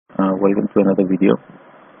Welcome to another video.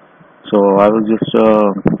 So I was just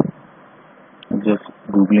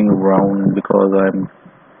googling around because I'm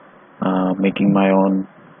making my own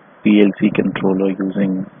PLC controller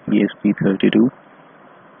using ESP32,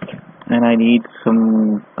 and I need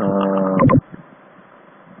some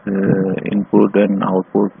input and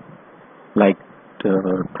output, like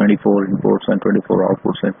 24 inputs and 24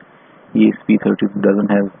 outputs, and ESP32 doesn't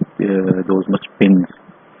have those much pins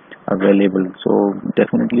available, so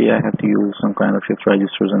definitely I have to use some kind of shift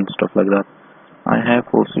registers and stuff like that. I have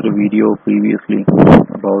posted a video previously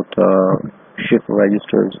about shift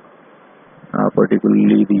registers,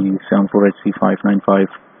 particularly the 74HC595,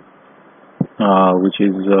 which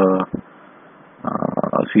is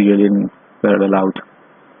serial in, parallel out.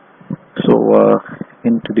 So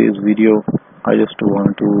in today's video I just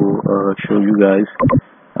want to show you guys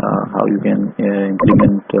how you can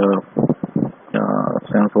implement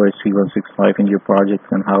 74HC165 in your project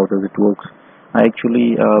and how does it works. I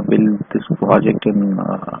actually built this project in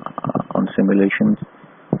on simulations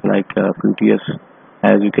like Proteus.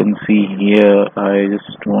 As you can see here, I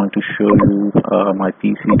just want to show you my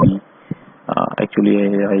PCB. Actually,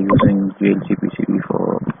 I using VLC PCB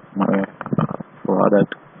for my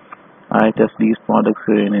product. I test these products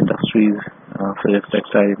in industries, such as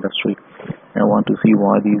textile industry. I want to see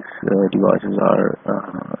why these devices are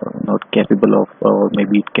not capable of, or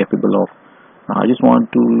maybe capable of. I just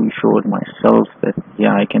want to show it myself that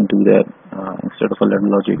yeah, I can do that instead of a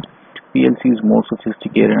ladder logic. PLC is more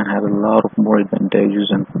sophisticated and has a lot of more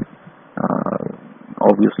advantages, and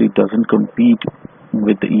obviously doesn't compete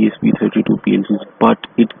with the ESP32 PLCs, but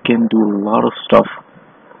it can do a lot of stuff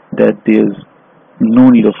that there's no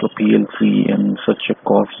need of a PLC and such a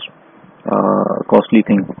costly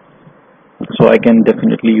thing. So I can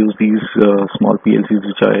definitely use these small PLCs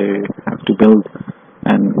which I have to build,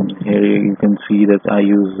 and here you can see that I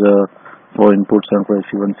use 4 inputs for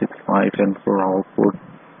HC165, and for output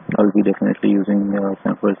I'll be definitely using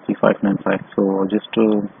for HC595. So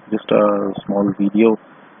just a small video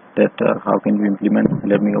that how can you implement.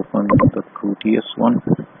 Let me open the Proteus one.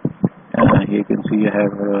 Here you can see I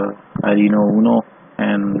have Arduino Uno,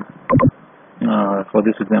 and for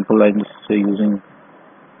this example I'm just using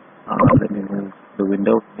let me move the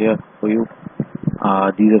window here for you.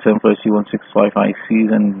 These are 74HC165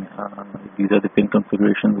 ICs, and these are the pin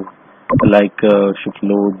configurations, like shift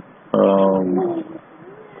load.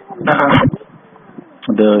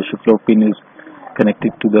 The shift load pin is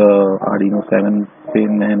connected to the Arduino 7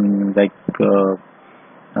 pin, and like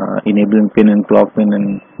enabling pin and clock pin,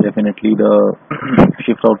 and definitely the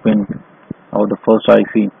shift out pin or the first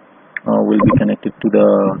IC will be connected to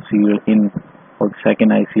the serial in, or the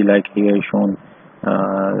second IC, like here shown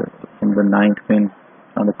in the 9th pin.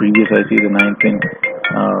 On the previous IC, the 9th pin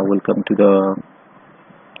will come to the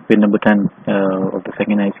pin number 10 of the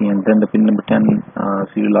second IC, and then the pin number 10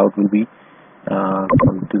 serial out will be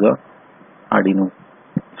come to the Arduino.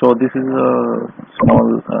 So this is a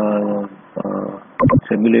small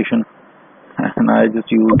simulation, and I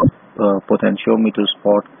just use potentiometer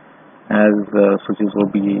spot as switches will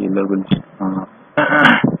be a little bit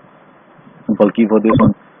bulky for this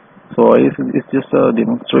one. So it's just a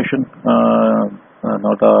demonstration,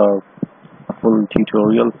 not a full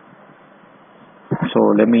tutorial. So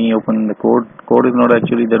let me open the code. Code is not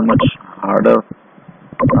actually that much harder.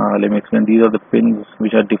 Let me explain. These are the pins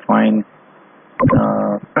which are defined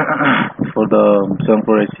for the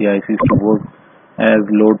 74HC ICs to work as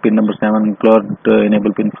load pin number 7, clock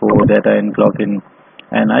enable pin 4, data in, clock in.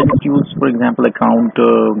 And I just use, for example, a count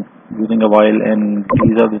using a while, and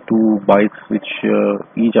these are the 2 bytes which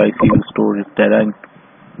each IC will store its data in.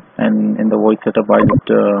 And in the void setup I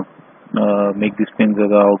just make these pins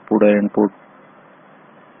as output and input.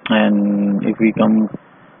 And if we come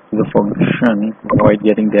to the function void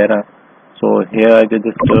getting data, so here I can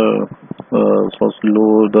just first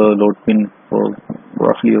load the load pin for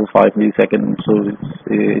roughly 5 milliseconds, so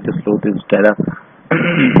it just loads its data.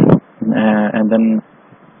 And then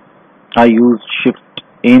I use shift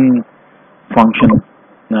in function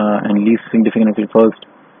and least significantly first,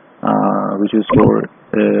 which will store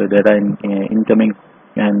data in incoming,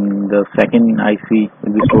 and the second IC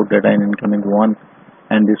will be stored data in incoming 1,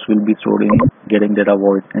 and this will be stored in getting data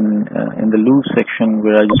void. And in the loop section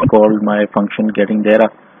where I just called my function getting data,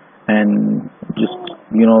 and just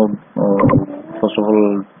first of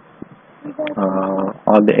all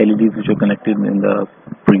the LEDs which are connected in the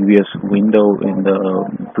previous window in the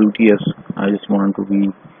Proteus, I just want to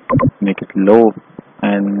make it low,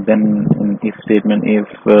 and then in if statement, if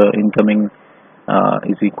incoming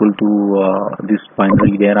is equal to this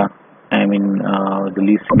binary data, I mean, the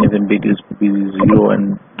least significant bit is will be 0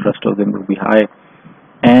 and the rest of them will be high,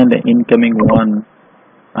 and the incoming one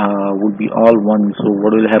would be all 1. So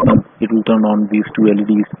what will happen? It will turn on these two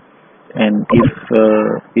LEDs, and if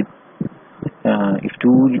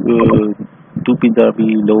two pins are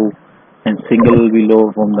be low and single will be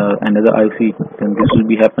low from the another IC, then this will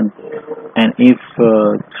be happen. And if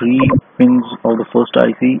 3 pins of the first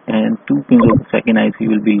IC and 2 pins of the second IC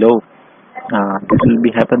will be low, this will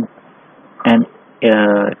be happen. And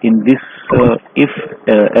in this if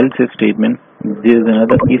else statement, there is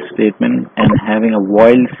another if statement and having a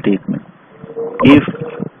while statement. If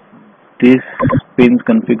this pins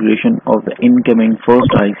configuration of the incoming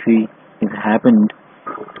first IC is happened,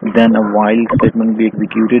 then a while statement will be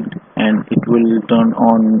executed, and it will turn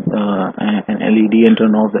on an LED and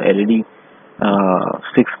turn off the LED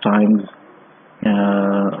 6 times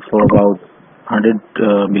for about 100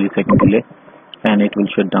 millisecond delay, and it will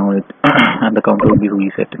shut down it and the counter will be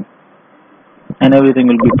resetting, and everything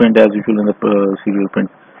will be print as usual in the serial print.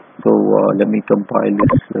 So let me compile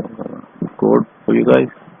this code for you guys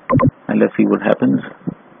and let's see what happens.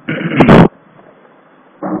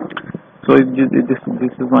 So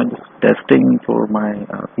this is my just testing for my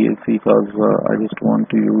PLC, because I just want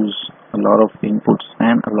to use a lot of inputs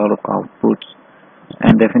and a lot of outputs,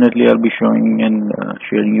 and definitely I'll be showing and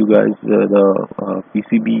sharing you guys the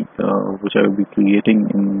PCB which I will be creating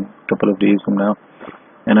in a couple of days from now,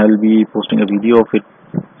 and I will be posting a video of it.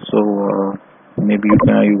 So maybe you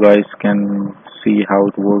guys can see how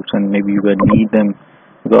it works, and maybe you guys need them,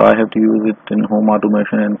 because I have to use it in home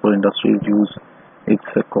automation and for industrial use.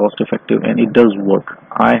 It's cost effective and it does work.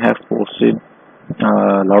 I have posted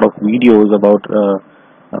a lot of videos about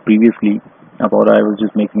previously about I was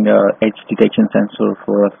just making a edge detection sensor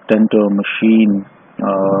for a stentor machine.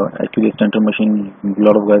 Actually, a stentor machine, a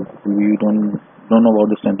lot of guys you don't know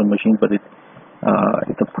about the stentor machine, but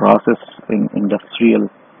it's a process in industrial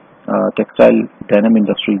textile denim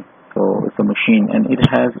industry. So it's a machine and it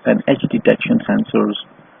has an edge detection sensors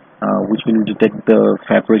which will detect the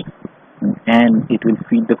fabric, and it will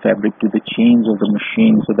feed the fabric to the chains of the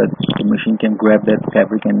machine so that the machine can grab that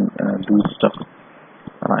fabric and do stuff.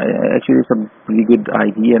 Actually, it's a pretty good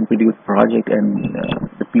idea and pretty good project, and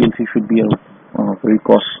the PLC should be a very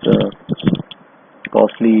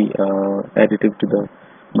costly additive to the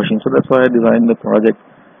machine. So that's why I designed the project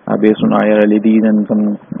based on IR LEDs and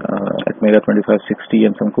some Atmega 2560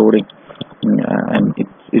 and some coding, and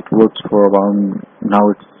it works for around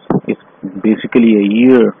now. It's basically a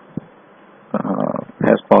year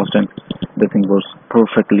has passed and the thing works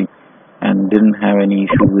perfectly and didn't have any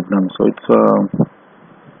issue with them. So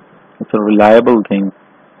it's a reliable thing.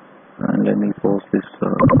 And let me post this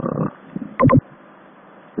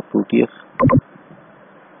the Proteus.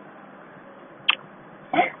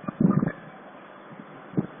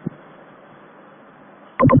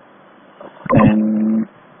 And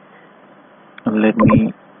let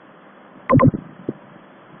me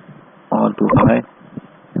all to high.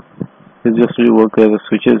 This just will work as a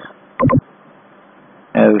switches.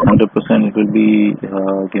 As 100% it will be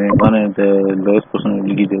giving 1 and the lowest percent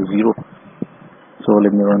will give 0. So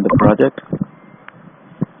let me run the project,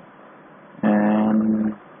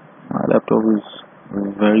 and my laptop is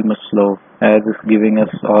very much slow as it's giving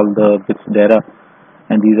us all the bits data,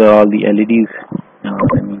 and these are all the LEDs.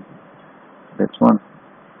 And that's one,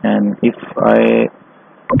 and if I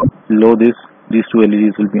load this, these two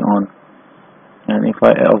LEDs will be on. And if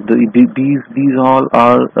I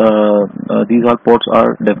these all ports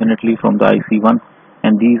are definitely from the IC1,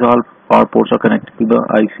 and these all power ports are connected to the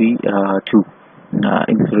IC2.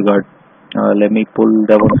 In this regard, let me pull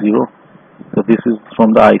the 10. So this is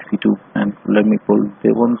from the IC2, and let me pull the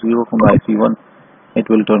 10 from the IC1. It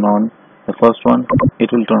will turn on the first one.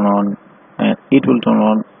 It will turn on, and it will turn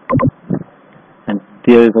on, and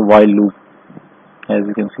there is a while loop. As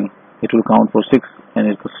you can see, it will count for 6, and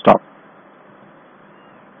it will stop.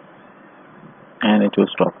 And it will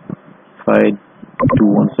stop. If I do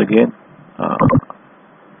once again,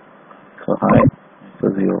 so high, so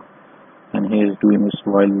 0, and he is doing this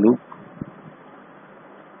while loop.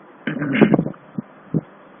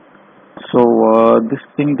 So this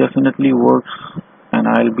thing definitely works, and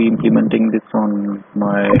I'll be implementing this on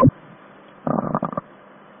my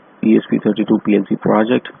ESP32 PLC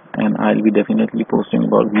project, and I'll be definitely posting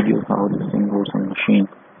about videos how this thing goes on the machine.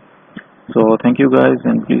 So thank you guys,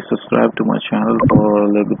 and please subscribe to my channel for a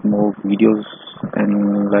little bit more videos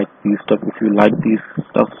and like these stuff. If you like these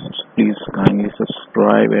stuff, please kindly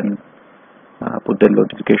subscribe and put the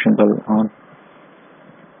notification bell on,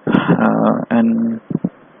 and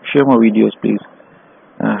share my videos, please.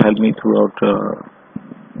 Help me throughout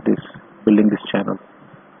this building this channel.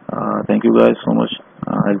 Thank you guys so much.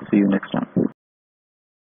 I'll see you next time.